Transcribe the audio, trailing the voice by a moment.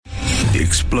The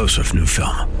explosive new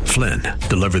film, Flynn,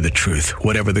 deliver the truth,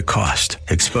 whatever the cost,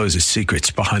 exposes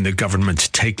secrets behind the government's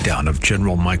takedown of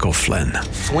General Michael Flynn.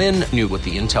 Flynn knew what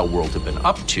the intel world had been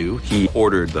up to. He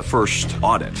ordered the first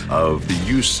audit of the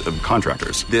use of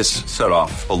contractors. This set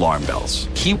off alarm bells.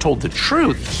 He told the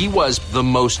truth. He was the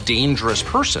most dangerous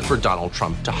person for Donald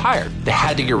Trump to hire. They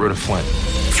had to get rid of Flynn.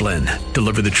 Flynn,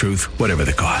 deliver the truth, whatever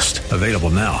the cost. Available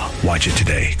now. Watch it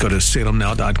today. Go to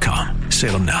salemnow.com.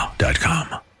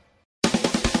 salemnow.com.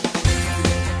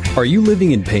 Are you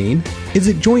living in pain? Is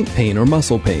it joint pain or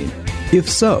muscle pain? If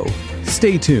so,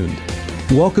 stay tuned.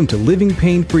 Welcome to Living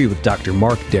Pain Free with Dr.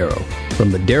 Mark Darrow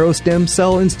from the Darrow Stem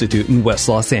Cell Institute in West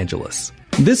Los Angeles.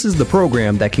 This is the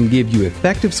program that can give you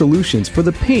effective solutions for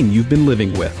the pain you've been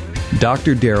living with.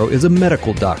 Dr. Darrow is a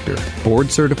medical doctor, board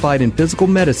certified in physical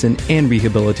medicine and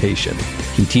rehabilitation.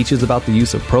 He teaches about the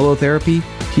use of prolotherapy,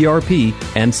 PRP,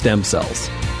 and stem cells.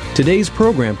 Today's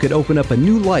program could open up a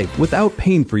new life without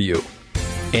pain for you.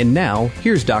 And now,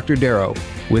 here's Dr. Darrow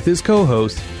with his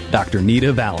co-host, Dr.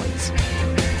 Nita Valens.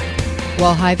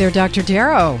 Well, hi there, Dr.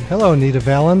 Darrow. Hello, Nita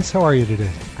Valens. How are you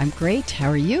today? I'm great. How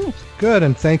are you? Good,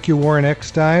 and thank you, Warren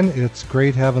Eckstein. It's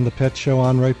great having the pet show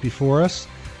on right before us.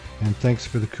 And thanks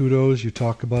for the kudos. You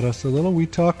talk about us a little. We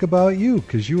talk about you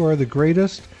because you are the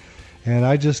greatest. And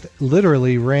I just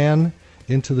literally ran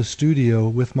into the studio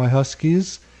with my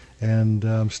huskies, and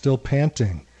I'm still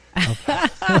panting.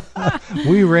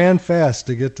 We ran fast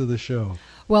to get to the show.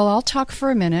 Well, I'll talk for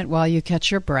a minute while you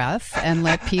catch your breath and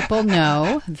let people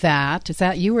know that. Is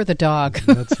that you or the dog?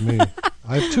 That's me.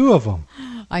 I have two of them.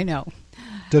 I know.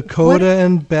 Dakota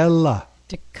and Bella.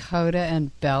 Dakota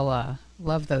and Bella.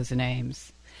 Love those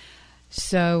names.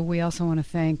 So we also want to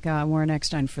thank Warren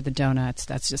Eckstein for the donuts.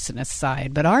 That's just an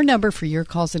aside. But our number for your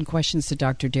calls and questions to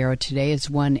Dr. Darrow today is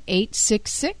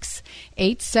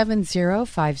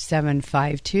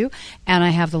 1-866-870-5752. And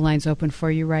I have the lines open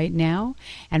for you right now.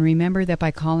 And remember that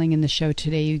by calling in the show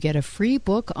today, you get a free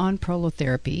book on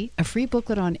prolotherapy, a free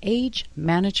booklet on age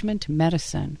management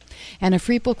medicine, and a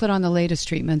free booklet on the latest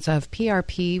treatments of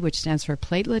PRP, which stands for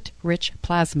platelet-rich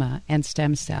plasma, and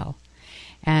stem cell.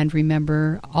 And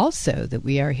remember also that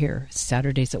we are here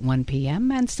Saturdays at 1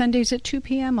 p.m. and Sundays at 2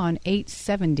 p.m. on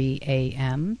 870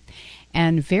 a.m.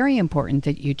 And very important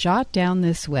that you jot down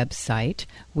this website,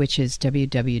 which is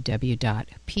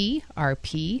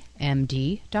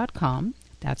www.prpmd.com.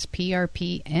 That's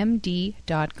prpmd.com.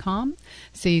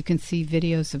 So you can see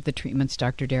videos of the treatments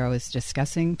Dr. Darrow is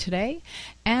discussing today.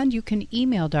 And you can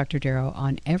email Dr. Darrow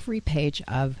on every page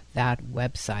of that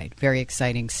website. Very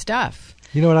exciting stuff.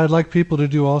 You know what I'd like people to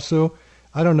do also?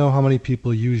 I don't know how many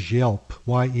people use Yelp,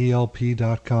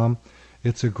 YELP.com.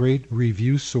 It's a great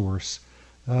review source.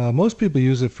 Most people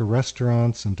use it for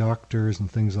restaurants and doctors and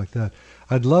things like that.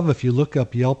 I'd love if you look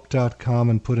up Yelp.com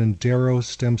and put in Darrow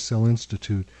Stem Cell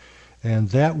Institute.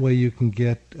 And that way you can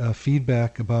get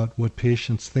feedback about what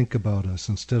patients think about us.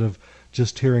 Instead of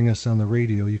just hearing us on the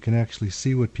radio, you can actually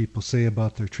see what people say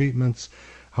about their treatments,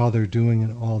 how they're doing,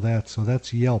 and all that. So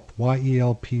that's Yelp,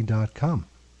 YELP.com.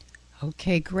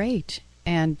 Okay, great.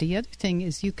 And the other thing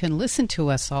is you can listen to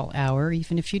us all hour,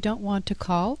 even if you don't want to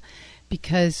call,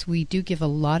 because we do give a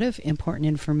lot of important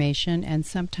information, and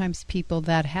sometimes people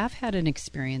that have had an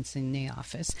experience in the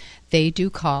office, they do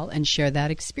call and share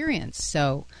that experience.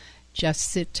 So just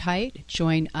sit tight,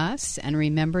 join us, and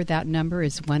remember that number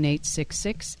is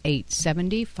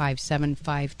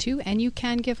 1-866-870-5752, and you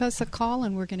can give us a call,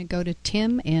 and we're going to go to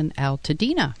Tim in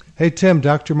Altadena. Hey, Tim,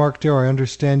 Dr. Mark Darrow, I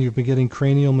understand you've been getting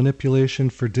cranial manipulation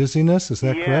for dizziness. Is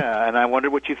that correct? Yeah, and I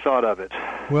wondered what you thought of it.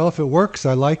 Well, if it works,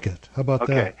 I like it. How about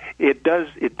that? Okay, it does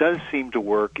seem to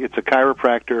work. It's a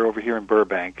chiropractor over here in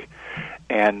Burbank.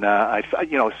 And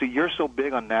so you're so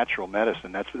big on natural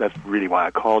medicine. That's really why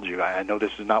I called you. I know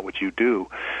this is not what you do,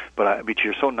 but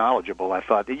you're so knowledgeable. I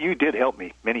thought that you did help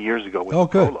me many years ago with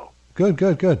Polo.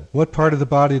 Good. What part of the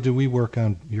body did we work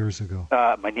on years ago?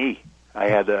 My knee. I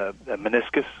had a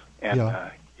meniscus, and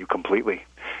you completely.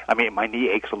 I mean, my knee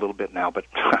aches a little bit now, but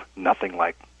nothing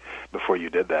like before you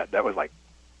did that. That was like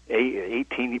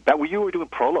 18. You were doing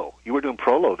Prolo. You were doing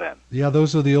Prolo then. Yeah,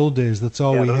 those are the old days. That's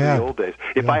all we had. Those are the old days.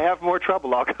 If I have more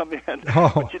trouble, I'll come in.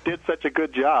 But you did such a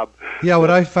good job. Yeah, what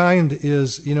I find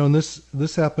is, and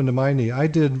this happened to my knee. I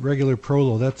did regular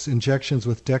Prolo. That's injections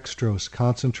with dextrose,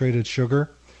 concentrated sugar.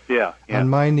 Yeah. On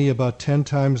my knee about 10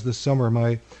 times this summer.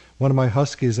 One of my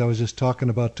huskies, I was just talking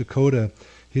about, Dakota,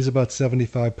 he's about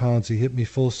 75 pounds. He hit me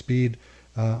full speed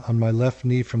on my left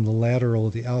knee from the lateral,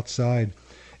 the outside.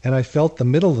 And I felt the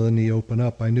middle of the knee open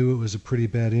up. I knew it was a pretty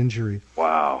bad injury.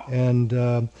 Wow. And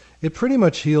it pretty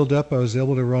much healed up. I was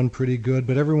able to run pretty good,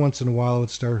 but every once in a while it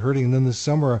would start hurting. And then this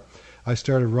summer I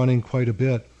started running quite a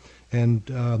bit.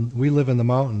 and we live in the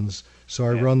mountains, so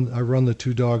I run the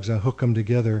two dogs. I hook them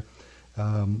together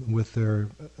with their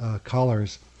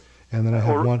collars, and then I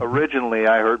have one. Originally,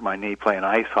 I hurt my knee playing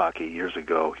ice hockey years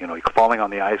ago. Falling on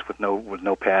the ice with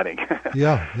no padding.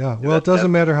 Yeah. Well, it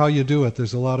doesn't matter how you do it.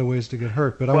 There's a lot of ways to get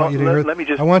hurt. But I want you to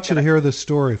hear. I want you to hear the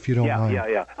story if you don't mind.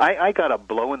 Yeah. I got a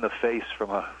blow in the face from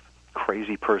a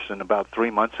crazy person about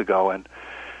 3 months ago, and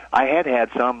I had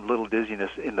some little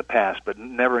dizziness in the past, but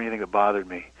never anything that bothered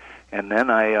me. And then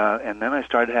I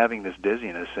started having this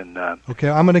dizziness. And okay,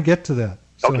 I'm going to get to that.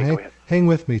 So go ahead. hang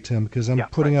with me, Tim, because I'm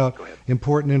putting out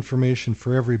important information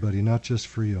for everybody, not just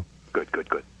for you. Good.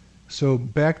 So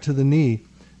back to the knee.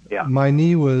 Yeah. My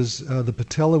knee was, the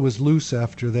patella was loose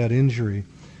after that injury,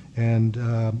 and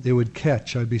it would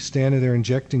catch. I'd be standing there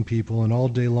injecting people, and all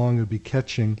day long it would be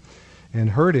catching and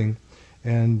hurting.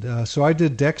 And so I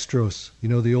did dextrose,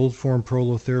 the old form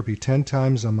prolotherapy, 10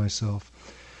 times on myself.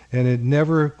 And it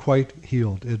never quite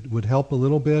healed. It would help a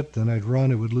little bit, then I'd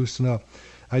run, it would loosen up.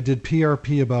 I did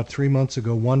PRP about 3 months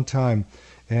ago, one time,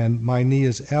 and my knee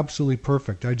is absolutely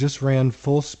perfect. I just ran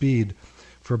full speed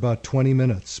for about 20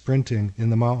 minutes, sprinting in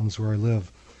the mountains where I live.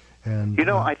 And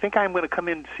I think I'm going to come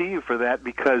in and see you for that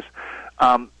because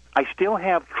I still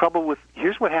have trouble with.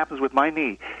 Here's what happens with my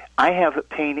knee. I have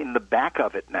pain in the back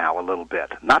of it now a little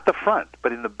bit, not the front,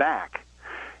 but in the back.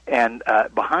 And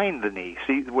behind the knee,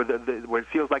 see where it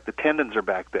feels like the tendons are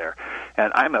back there.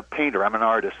 And I'm a painter, I'm an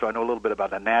artist, so I know a little bit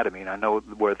about anatomy, and I know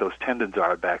where those tendons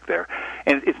are back there.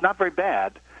 And it's not very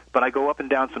bad, but I go up and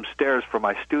down some stairs for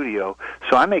my studio,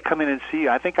 so I may come in and see you.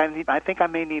 I think I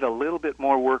may need a little bit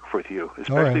more work with you,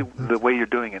 especially the way you're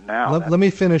doing it now. Let me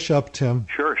finish up, Tim.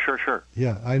 Sure.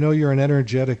 Yeah, I know you're an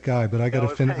energetic guy, but I got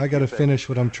to finish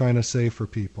what I'm trying to say for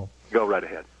people. Go right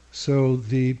ahead. So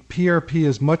the PRP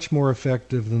is much more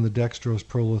effective than the dextrose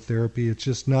prolotherapy. It's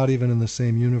just not even in the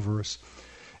same universe.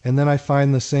 And then I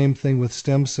find the same thing with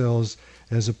stem cells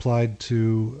as applied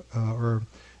to or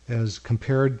as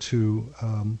compared to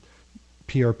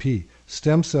PRP.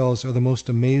 Stem cells are the most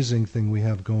amazing thing we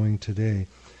have going today.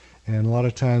 And a lot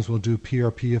of times we'll do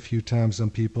PRP a few times on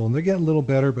people, and they're getting a little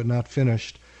better but not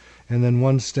finished. And then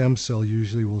one stem cell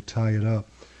usually will tie it up.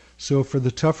 So for the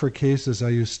tougher cases, I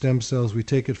use stem cells. We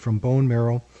take it from bone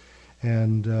marrow,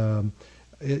 and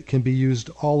it can be used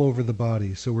all over the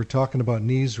body. So we're talking about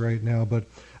knees right now, but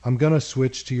I'm going to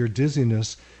switch to your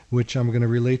dizziness, which I'm going to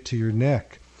relate to your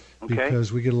neck. Okay.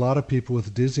 Because we get a lot of people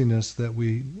with dizziness that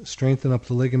we strengthen up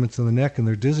the ligaments in the neck and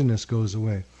their dizziness goes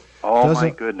away. Oh, my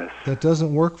goodness. That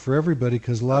doesn't work for everybody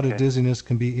because a lot of dizziness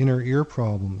can be inner ear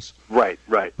problems. Right.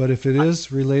 But if it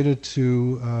is related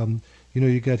to,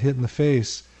 you got hit in the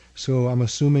face, so I'm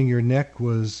assuming your neck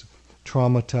was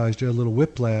traumatized, you had a little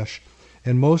whiplash,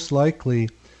 and most likely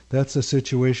that's a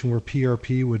situation where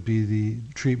PRP would be the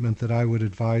treatment that I would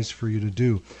advise for you to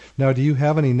do. Now, do you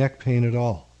have any neck pain at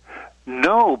all?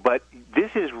 No, but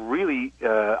this is really,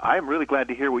 I'm really glad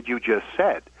to hear what you just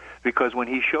said, because when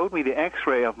he showed me the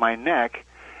x-ray of my neck,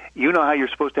 you know how you're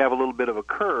supposed to have a little bit of a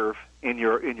curve in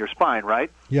your spine,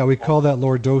 right? Yeah, we call that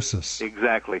lordosis.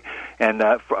 Exactly. And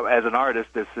as an artist,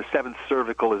 the seventh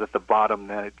cervical is at the bottom,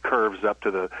 then it curves up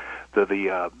to the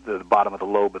bottom of the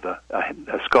lobe of the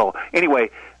skull.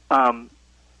 Anyway, so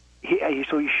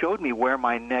he showed me where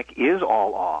my neck is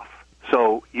all off.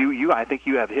 So I think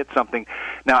you have hit something.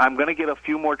 Now I'm going to get a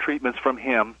few more treatments from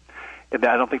him. I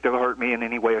don't think they'll hurt me in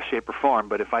any way or shape or form.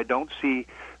 But if I don't see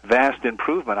vast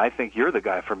improvement, I think you're the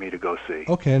guy for me to go see.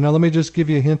 Okay, now let me just give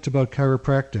you a hint about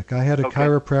chiropractic. I had a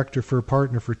chiropractor for a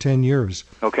partner for 10 years.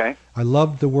 Okay. I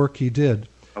loved the work he did.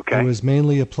 Okay. It was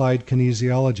mainly applied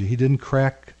kinesiology. He didn't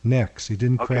crack necks. He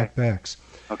didn't crack backs.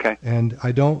 Okay. And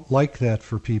I don't like that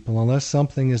for people unless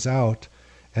something is out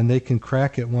and they can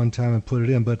crack it one time and put it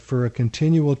in. But for a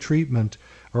continual treatment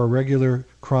or a regular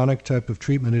chronic type of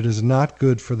treatment, it is not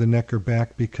good for the neck or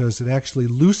back because it actually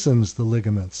loosens the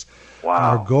ligaments. Wow.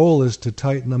 Our goal is to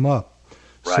tighten them up.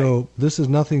 Right. So this is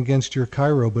nothing against your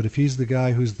chiro, but if he's the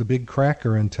guy who's the big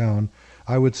cracker in town,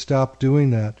 I would stop doing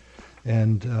that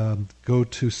and go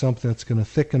to something that's going to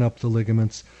thicken up the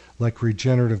ligaments like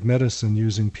regenerative medicine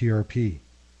using PRP.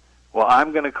 Well,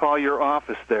 I'm going to call your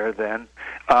office there then.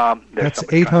 That's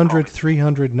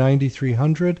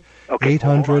 800-300-9300. Okay,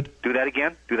 800. Do that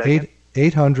again.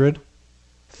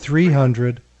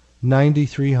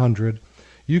 800-300-9300.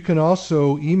 You can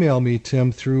also email me,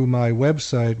 Tim, through my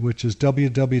website, which is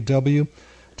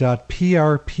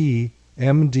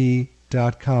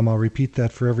www.prpmd.com. I'll repeat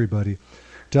that for everybody.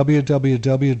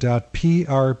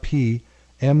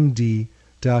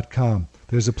 www.prpmd.com.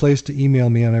 There's a place to email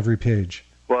me on every page.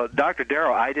 Well, Dr.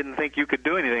 Darrow, I didn't think you could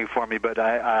do anything for me, but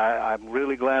I'm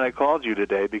really glad I called you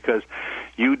today because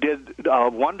you did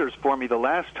wonders for me the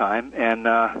last time, and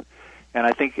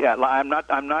I think I'm not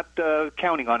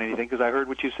counting on anything because I heard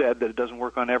what you said that it doesn't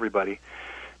work on everybody.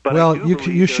 But well,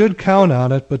 you should count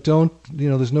on it, but don't,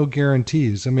 there's no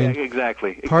guarantees. I mean, yeah,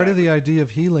 exactly. Part of the idea of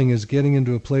healing is getting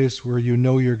into a place where you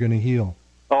know you're going to heal.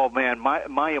 Oh man,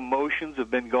 my emotions have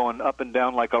been going up and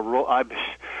down like a roll.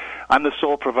 I'm the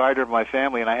sole provider of my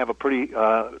family, and I have a pretty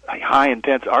high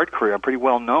intense art career. I'm pretty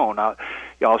well known. I'll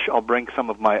bring some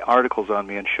of my articles on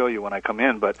me and show you when I come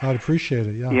in. But I'd appreciate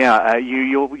it. Yeah. Yeah,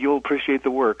 you'll appreciate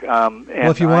the work. Well,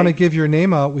 if you want to give your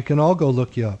name out, we can all go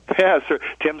look you up. Yeah, sir.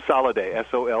 Tim Soliday,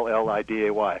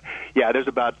 Solliday. Yeah, there's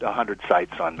about 100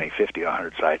 sites on me, 50 or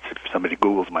 100 sites if somebody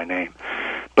Googles my name.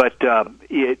 But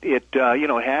it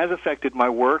has affected my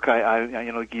work. I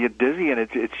get dizzy, and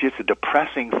it's just a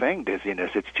depressing thing.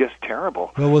 Dizziness. It's just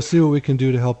terrible. Well, we'll see what we can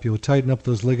do to help you. We'll tighten up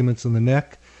those ligaments in the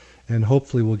neck, and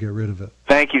hopefully we'll get rid of it.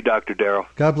 Thank you, Dr. Darrow.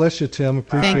 God bless you, Tim.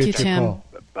 Appreciate Thank you, your Tim. call.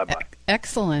 Bye-bye.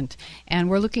 Excellent. And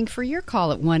we're looking for your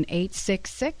call at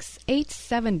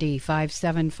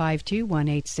 1-866-870-5752,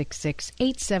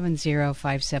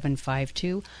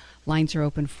 1-866-870-5752. Lines are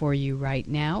open for you right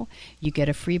now. You get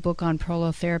a free book on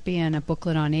prolotherapy and a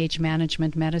booklet on age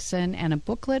management medicine and a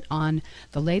booklet on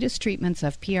the latest treatments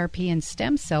of PRP and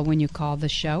stem cell when you call the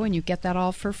show, and you get that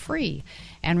all for free.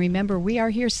 And remember, we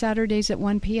are here Saturdays at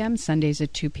 1 p.m., Sundays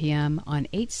at 2 p.m. on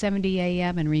 870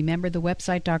 a.m. And remember the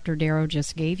website Dr. Darrow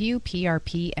just gave you,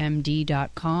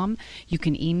 prpmd.com. You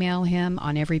can email him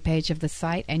on every page of the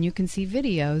site, and you can see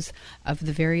videos of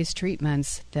the various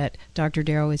treatments that Dr.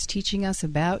 Darrow is teaching us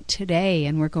about today.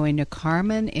 And we're going to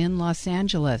Carmen in Los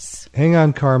Angeles. Hang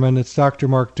on, Carmen. It's Dr.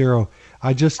 Mark Darrow.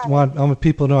 I just want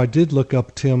people to know I did look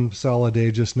up Tim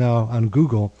Soliday just now on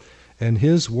Google, and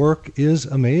his work is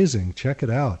amazing. Check it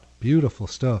out. Beautiful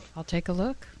stuff. I'll take a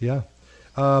look. Yeah.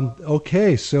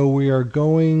 Okay, so we are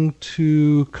going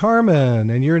to Carmen,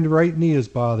 and your right knee is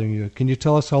bothering you. Can you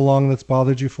tell us how long that's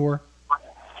bothered you for?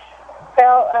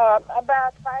 Well,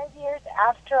 about 5 years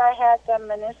after I had the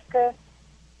meniscus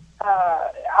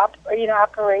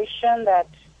operation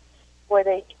where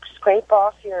they scrape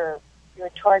off your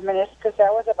torn meniscus.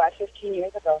 That was about 15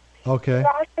 years ago. Okay.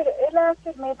 It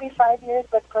lasted maybe 5 years,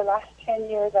 but for the last 10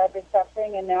 years I've been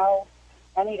suffering, and now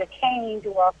I need a cane to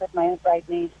walk with my right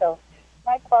knee. So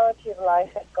my quality of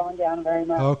life has gone down very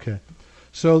much. Okay.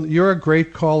 So you're a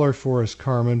great caller for us,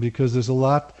 Carmen, because there's a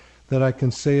lot that I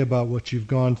can say about what you've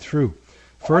gone through.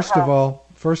 First of all,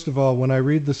 when I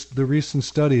read the recent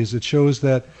studies, it shows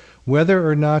that whether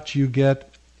or not you get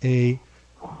a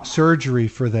surgery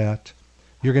for that,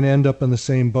 you're going to end up in the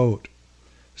same boat.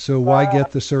 So why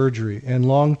get the surgery? And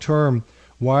long term,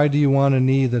 why do you want a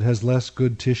knee that has less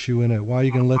good tissue in it? Why are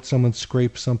you going to let someone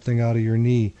scrape something out of your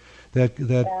knee that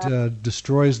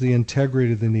destroys the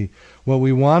integrity of the knee? What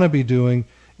we want to be doing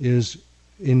is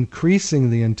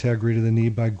increasing the integrity of the knee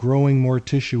by growing more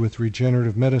tissue with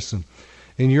regenerative medicine.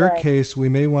 In your case, we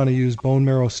may want to use bone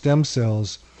marrow stem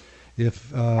cells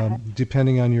if,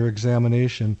 depending on your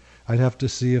examination. I'd have to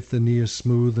see if the knee is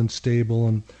smooth and stable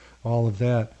and all of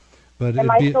that. But am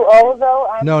I too old though?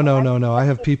 No. I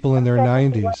have people in their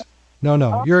 90s.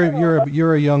 No.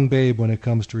 You're a young babe when it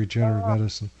comes to regenerative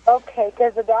medicine. Okay,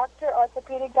 because the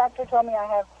orthopedic doctor told me I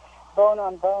have bone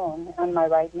on my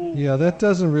right knee. Yeah, it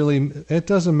doesn't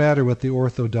matter what the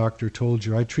ortho doctor told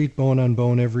you. I treat bone on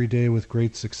bone every day with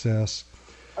great success.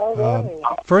 Oh, really?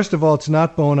 First of all, it's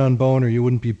not bone on bone, or you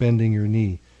wouldn't be bending your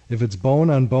knee. If it's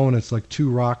bone on bone, it's like two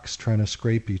rocks trying to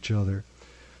scrape each other.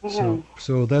 Mm-hmm.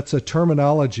 So that's a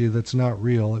terminology that's not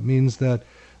real. It means that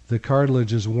the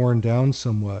cartilage is worn down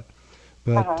somewhat,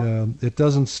 but it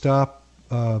doesn't stop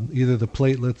either the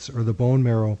platelets or the bone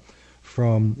marrow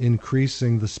from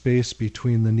increasing the space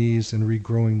between the knees and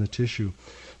regrowing the tissue.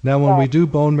 Now, when we do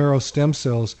bone marrow stem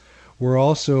cells, we're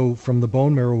also, from the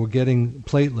bone marrow, we're getting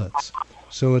platelets.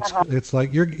 So it's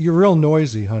like you're real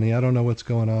noisy, honey. I don't know what's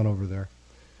going on over there.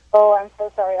 Oh, I'm so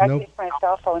sorry. I used my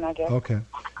cell phone, I guess. Okay.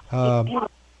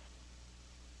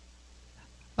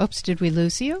 Oops, did we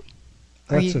lose you?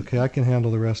 That's okay. I can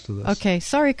handle the rest of this. Okay.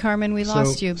 Sorry, Carmen, we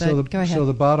lost you, but go ahead. So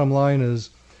the bottom line is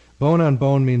bone on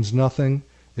bone means nothing.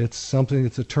 It's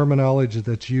a terminology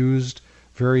that's used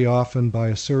very often by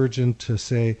a surgeon to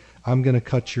say, I'm going to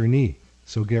cut your knee,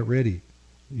 so get ready.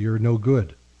 You're no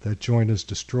good. That joint is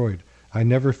destroyed. I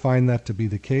never find that to be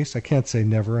the case. I can't say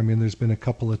never. I mean, there's been a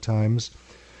couple of times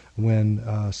when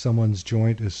someone's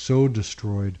joint is so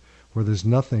destroyed where there's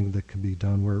nothing that can be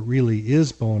done, where it really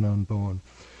is bone on bone.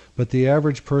 But the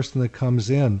average person that comes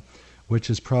in, which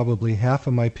is probably half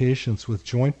of my patients with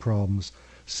joint problems,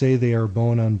 say they are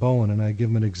bone on bone, and I give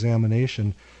them an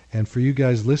examination. And for you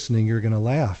guys listening, you're going to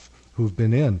laugh who've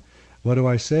been in. What do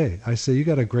I say? I say, you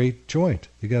got a great joint.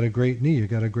 You got a great knee. You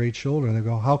got a great shoulder. And they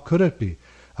go, how could it be?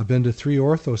 I've been to 3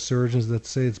 ortho surgeons that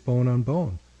say it's bone on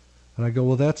bone. And I go,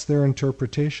 well, that's their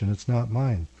interpretation. It's not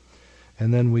mine.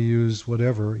 And then we use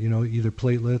whatever, either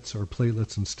platelets or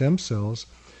platelets and stem cells.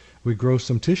 We grow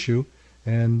some tissue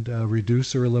and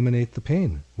reduce or eliminate the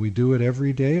pain. We do it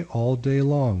every day, all day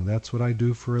long. That's what I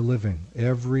do for a living,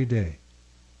 every day.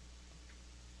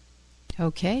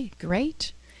 Okay,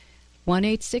 great.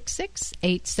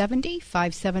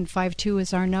 1-866-870-5752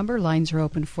 is our number. Lines are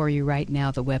open for you right now.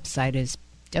 The website is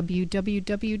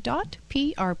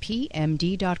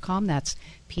www.prpmd.com. That's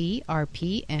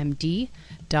prpmd.com.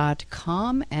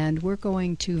 And we're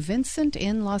going to Vincent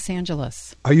in Los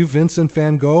Angeles. Are you Vincent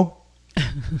Van Gogh?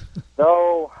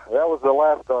 No, that was the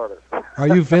last artist.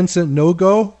 Are you Vincent No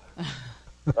Go?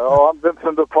 Oh, I'm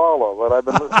Vincent De Paula, but I've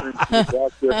been listening to you,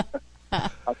 Doctor.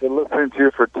 I've been listening to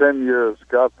you for 10 years.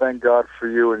 God, thank God for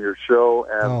you and your show.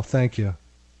 And oh, thank you.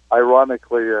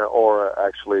 Ironically, or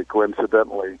actually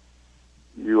coincidentally,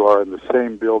 you are in the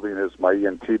same building as my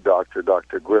ENT doctor,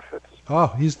 Dr. Griffiths. Oh,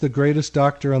 he's the greatest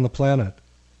doctor on the planet.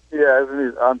 Yeah,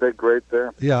 aren't they great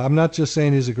there? Yeah, I'm not just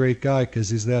saying he's a great guy because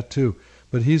he's that too,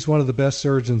 but he's one of the best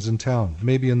surgeons in town,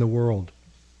 maybe in the world.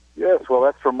 Yes, well,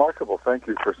 that's remarkable. Thank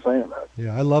you for saying that.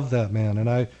 Yeah, I love that man,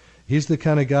 and he's the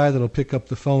kind of guy that'll pick up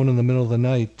the phone in the middle of the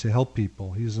night to help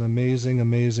people. He's an amazing,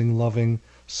 amazing, loving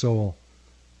soul.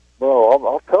 Well,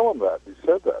 I'll tell him that. He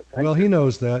said that. Well, he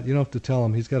knows that. You don't have to tell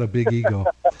him. He's got a big ego.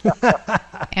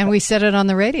 And we said it on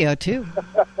the radio, too.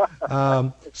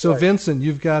 So, Vincent, do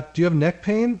you have neck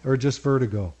pain or just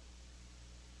vertigo?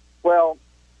 Well,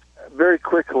 very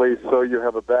quickly, so you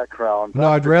have a background. No,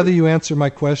 I'd rather you answer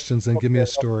my questions than give me a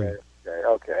story.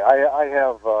 Okay. I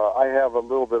have a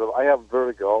little bit of. I have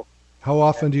vertigo. How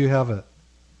often do you have it?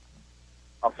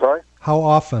 I'm sorry? How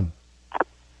often?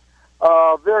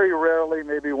 Very rarely,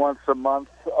 maybe once a month.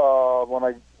 When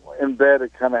I in bed,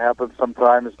 it kind of happens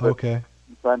sometimes. But okay.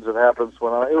 Sometimes it happens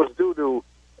when it was due to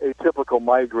a typical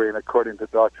migraine, according to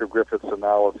Dr. Griffith's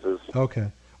analysis.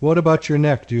 Okay. What about your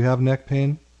neck? Do you have neck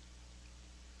pain?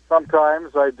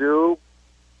 Sometimes I do.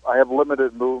 I have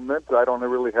limited movement. I don't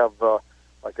really have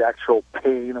like actual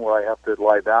pain where I have to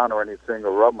lie down or anything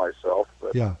or rub myself.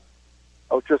 But yeah.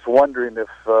 I was just wondering if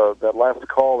that last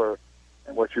caller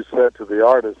and what you said to the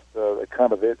artist,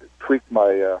 it tweaked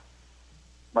my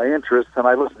my interest, and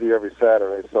I listen to you every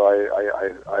Saturday, so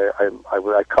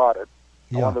I caught it.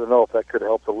 Yeah. I wanted to know if that could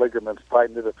help the ligaments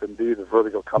tighten it, if indeed the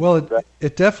vertigo comes back.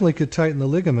 It definitely could tighten the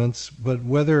ligaments, but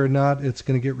whether or not it's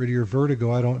going to get rid of your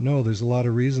vertigo, I don't know. There's a lot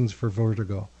of reasons for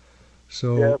vertigo.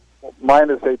 So yeah, mine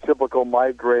is a typical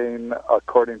migraine,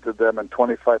 according to them, and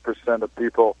 25% of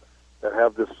people that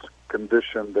have this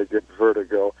condition, they get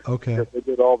vertigo. Okay. Because they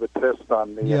did all the tests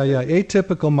on me. Yeah.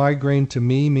 Atypical migraine to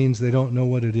me means they don't know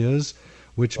what it is,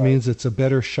 which means it's a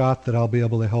better shot that I'll be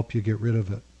able to help you get rid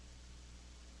of it.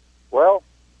 Well,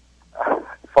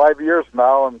 5 years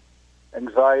now, and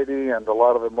anxiety and a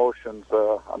lot of emotions.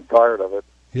 I'm tired of it.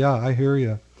 Yeah, I hear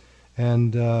you.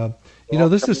 And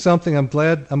this is something I'm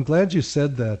glad you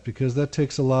said that, because that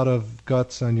takes a lot of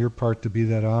guts on your part to be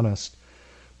that honest.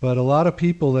 But a lot of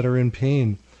people that are in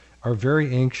pain are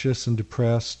very anxious and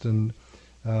depressed, and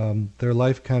their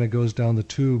life kind of goes down the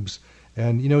tubes.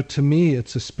 And to me,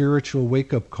 it's a spiritual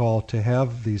wake-up call to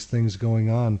have these things going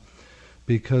on,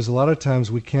 because a lot of times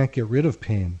we can't get rid of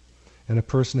pain, and a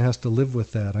person has to live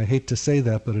with that. I hate to say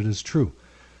that, but it is true.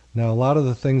 Now, a lot of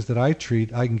the things that I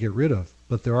treat, I can get rid of,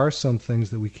 but there are some things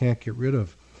that we can't get rid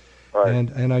of. Right.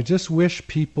 And I just wish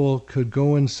people could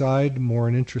go inside more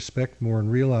and introspect more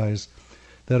and realize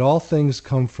that all things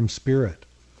come from spirit,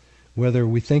 whether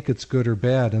we think it's good or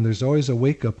bad, and there's always a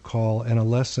wake-up call and a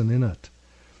lesson in it.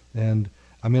 And,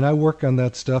 I work on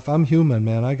that stuff. I'm human,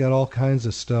 man. I got all kinds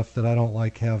of stuff that I don't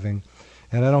like having,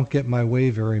 and I don't get my way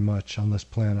very much on this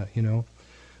planet,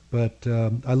 But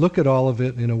I look at all of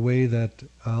it in a way that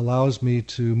allows me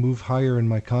to move higher in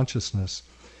my consciousness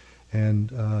and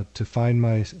to find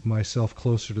myself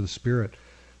closer to the spirit.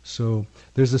 So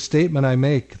there's a statement I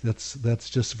make that's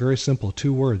just very simple,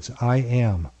 2 words, I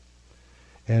am.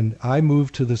 And I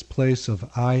move to this place of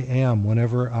I am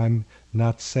whenever I'm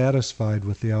not satisfied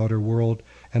with the outer world,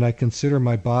 and I consider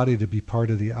my body to be part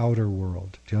of the outer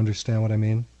world. Do you understand what I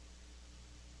mean?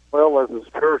 Well, as a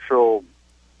spiritual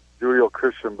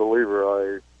Judeo-Christian believer,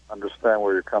 I understand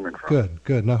where you're coming from.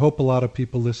 Good. And I hope a lot of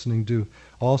people listening do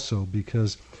also,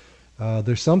 because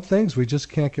there's some things we just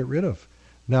can't get rid of.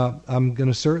 Now, I'm going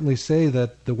to certainly say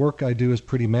that the work I do is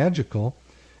pretty magical,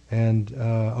 And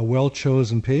a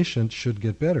well-chosen patient should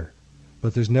get better,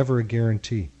 but there's never a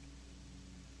guarantee.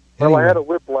 Well, Anyway, I had a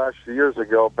whiplash years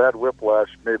ago, bad whiplash.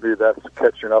 Maybe that's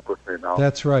catching up with me now.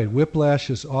 that's right. Whiplash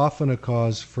is often a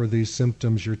cause for these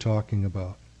symptoms you're talking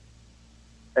about.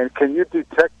 And can you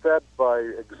detect that by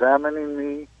examining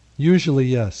me? Usually,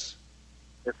 yes.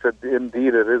 If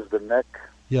indeed it is the neck?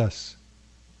 Yes.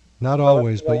 Not Well,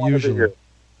 always, that's what I but wanted to usually. hear.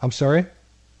 I'm sorry?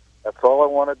 That's all I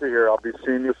wanted to hear. I'll be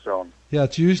seeing you soon. Yeah,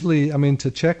 it's usually,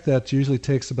 to check that usually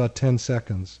takes about 10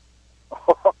 seconds.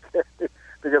 Okay.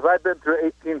 Because I've been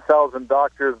to 18,000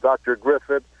 doctors, Dr.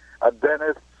 Griffith,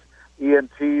 dentists,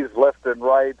 ENTs, left and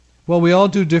right. Well, we all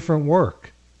do different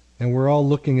work, and we're all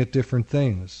looking at different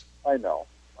things. I know.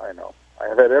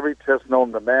 I've had every test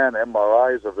known to man,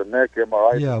 MRIs of the neck,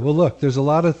 MRIs. Yeah, well, look, there's a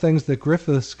lot of things that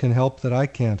Griffiths can help that I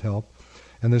can't help,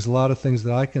 and there's a lot of things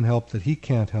that I can help that he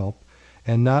can't help,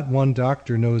 and not one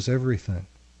doctor knows everything.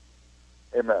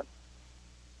 Amen.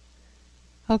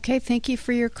 Okay, thank you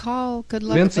for your call. Good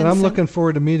luck, Vincent, I'm looking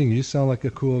forward to meeting you. You sound like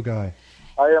a cool guy.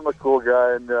 I am a cool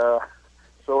guy, and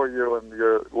so are you and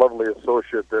your lovely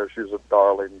associate there. She's a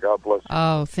darling. God bless you.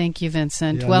 Oh, thank you,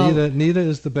 Vincent. Yeah, Well, Nita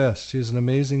is the best. She's an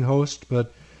amazing host,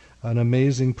 but an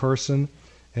amazing person,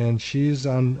 and she's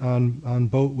on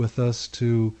boat with us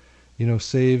to,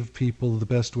 save people the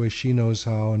best way she knows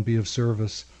how and be of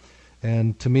service.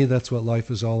 And to me, that's what life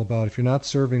is all about. If you're not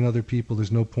serving other people,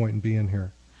 there's no point in being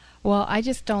here. well, I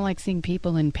just don't like seeing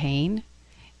people in pain,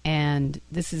 and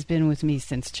this has been with me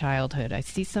since childhood. I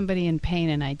see somebody in pain,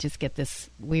 and I just get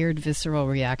this weird visceral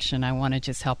reaction. I want to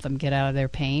just help them get out of their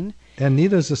pain. And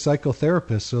Nita's a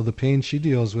psychotherapist, so the pain she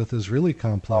deals with is really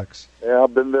complex. Yeah,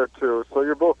 I've been there too. So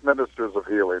you're both ministers of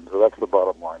healing, so that's the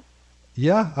bottom line.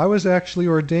 Yeah, I was actually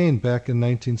ordained back in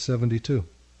 1972.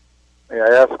 May I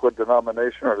ask what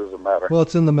denomination, or does it matter? Well,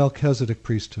 it's in the Melchizedek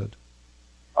priesthood.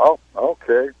 Oh,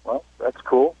 okay. Well, that's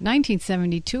cool.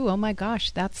 1972, oh my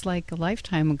gosh, that's like a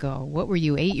lifetime ago. What were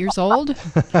you, 8 years old?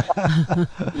 I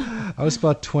was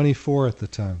about 24 at the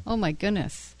time. Oh my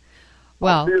goodness.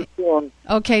 Well, See you soon.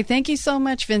 okay, thank you so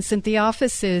much, Vincent. The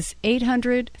office is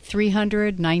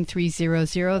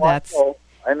 800-300-9300. That's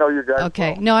I know you guys.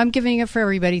 okay. Well. No, I'm giving it for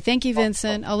everybody. Thank you,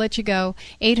 Vincent. I'll let you go.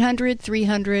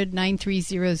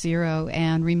 800-300-9300.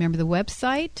 And remember the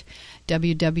website,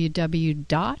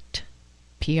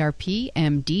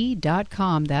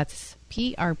 www.prpmd.com. That's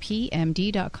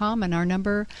prpmd.com. And our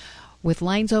number with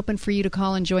lines open for you to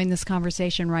call and join this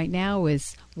conversation right now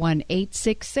is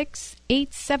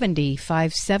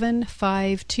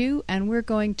 1-866-870-5752. And we're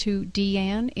going to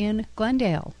Deanne in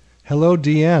Glendale. Hello,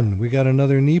 Deanne. We got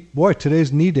another knee. Boy,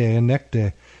 today's knee day and neck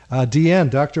day. Deanne,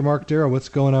 Dr. Mark Darrow, what's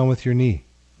going on with your knee?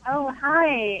 Oh,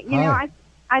 hi. You Hi. know,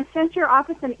 I sent your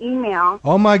office an email.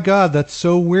 Oh, my God, that's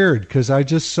so weird because I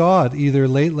just saw it either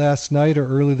late last night or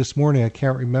early this morning. I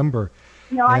can't remember.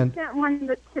 No, And- I sent one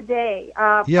today.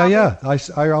 Yeah.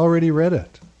 I already read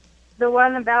it. The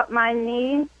one about my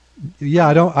knee. Yeah,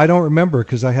 I don't remember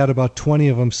because I had about 20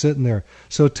 of them sitting there.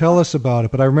 So tell us about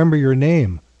it, but I remember your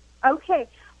name. Okay.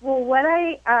 Well, what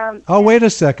I Oh, wait a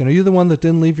second. Are you the one that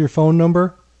didn't leave your phone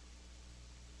number?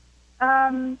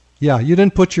 Yeah, you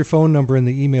didn't put your phone number in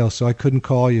the email, so I couldn't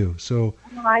call you. So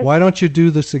why don't you do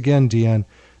this again, Deanne?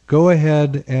 Go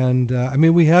ahead and,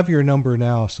 we have your number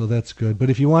now, so that's good. But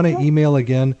if you want to email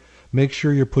again, make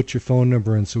sure you put your phone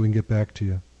number in so we can get back to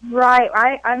you.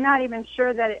 right. I'm not even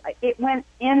sure that it went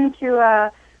into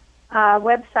a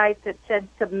website that said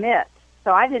submit.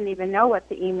 So I didn't even know what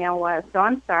the email was. So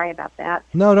I'm sorry about that.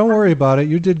 No, don't worry about it.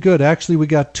 You did good. Actually, we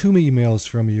got 2 emails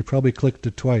from you. You probably clicked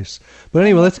it twice. But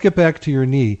anyway, let's get back to your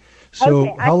knee. So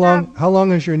Okay, how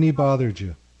long has your knee bothered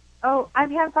you? Oh,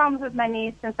 I've had problems with my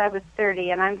knees since I was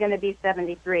 30, and I'm going to be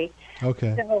 73.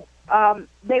 Okay. So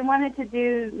they wanted to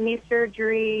do knee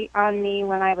surgery on me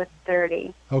when I was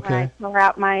 30. Okay. I tore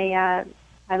out my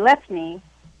left knee,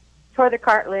 tore the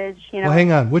cartilage. Well,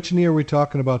 hang on. Which knee are we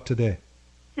talking about today?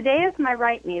 Today is my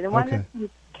right knee, the one Okay. that's been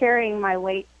carrying my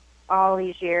weight all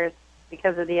these years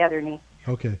because of the other knee.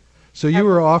 Okay. So you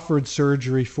were offered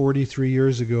surgery 43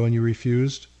 years ago and you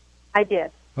refused? I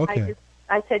did. Okay.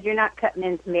 I said, you're not cutting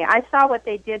into me. I saw what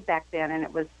they did back then, and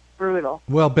it was brutal.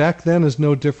 Well, back then is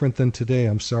no different than today,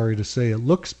 I'm sorry to say. It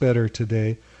looks better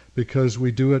today because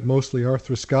we do it mostly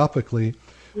arthroscopically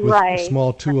with Right.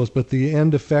 small tools, but the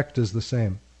end effect is the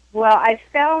same. Well, I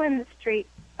fell in the street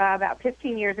about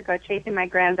 15 years ago chasing my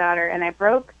granddaughter, and I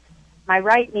broke my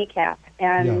right kneecap.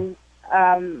 And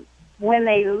when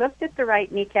they looked at the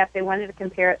right kneecap, they wanted to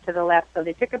compare it to the left. So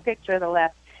they took a picture of the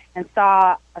left and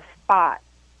saw a spot.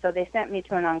 So they sent me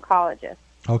to an oncologist.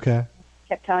 Okay.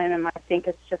 Kept telling them I think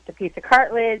it's just a piece of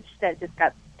cartilage that just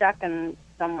got stuck and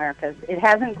somewhere because it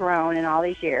hasn't grown in all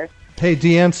these years. Hey,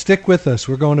 Deanne, stick with us.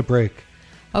 We're going to break.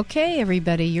 Okay,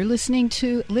 everybody, you're listening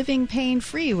to Living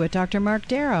Pain-Free with Dr. Mark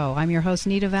Darrow. I'm your host,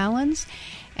 Nita Valens,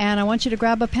 and I want you to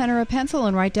grab a pen or a pencil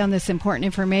and write down this important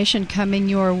information coming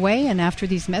your way, and after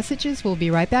these messages, we'll be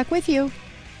right back with you.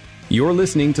 You're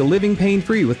listening to Living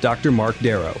Pain-Free with Dr. Mark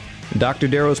Darrow. Dr.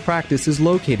 Darrow's practice is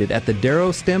located at the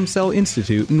Darrow Stem Cell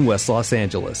Institute in West Los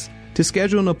Angeles. To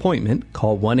schedule an appointment,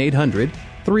 call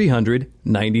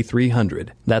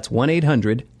 1-800-300-9300. That's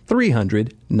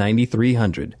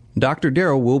 1-800-300-9300. Dr.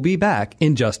 Darrow will be back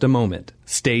in just a moment.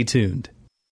 Stay tuned.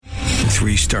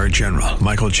 3-star General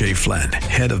Michael J. Flynn,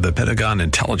 head of the Pentagon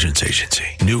Intelligence Agency,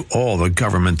 knew all the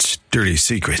government's dirty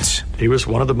secrets. He was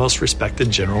one of the most respected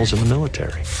generals in the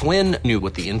military. Flynn knew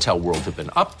what the intel world had been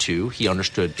up to. He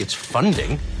understood its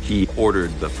funding. He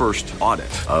ordered the first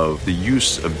audit of the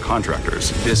use of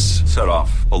contractors. This set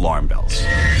off alarm bells.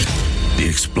 The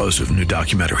explosive new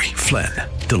documentary, Flynn,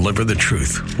 Deliver the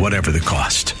Truth, Whatever the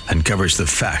Cost, uncovers the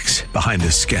facts behind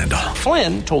this scandal.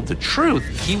 Flynn told the truth.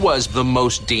 He was the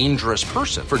most dangerous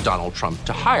person for Donald Trump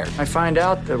to hire. I find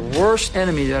out the worst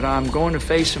enemy that I'm going to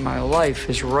face in my life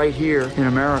is right here in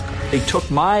America. They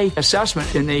took my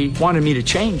assessment and they wanted me to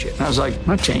change it. And I was like, I'm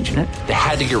not changing it. They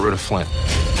had to get rid of Flynn.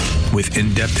 With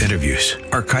in-depth interviews,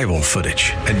 archival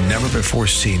footage, and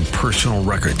never-before-seen personal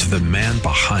records of the man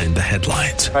behind the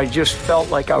headlines. I just felt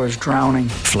like I was drowning.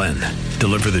 Flynn,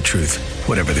 Deliver the Truth,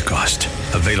 Whatever the Cost.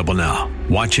 Available now.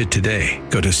 Watch it today.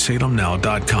 Go to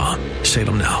salemnow.com.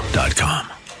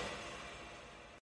 salemnow.com.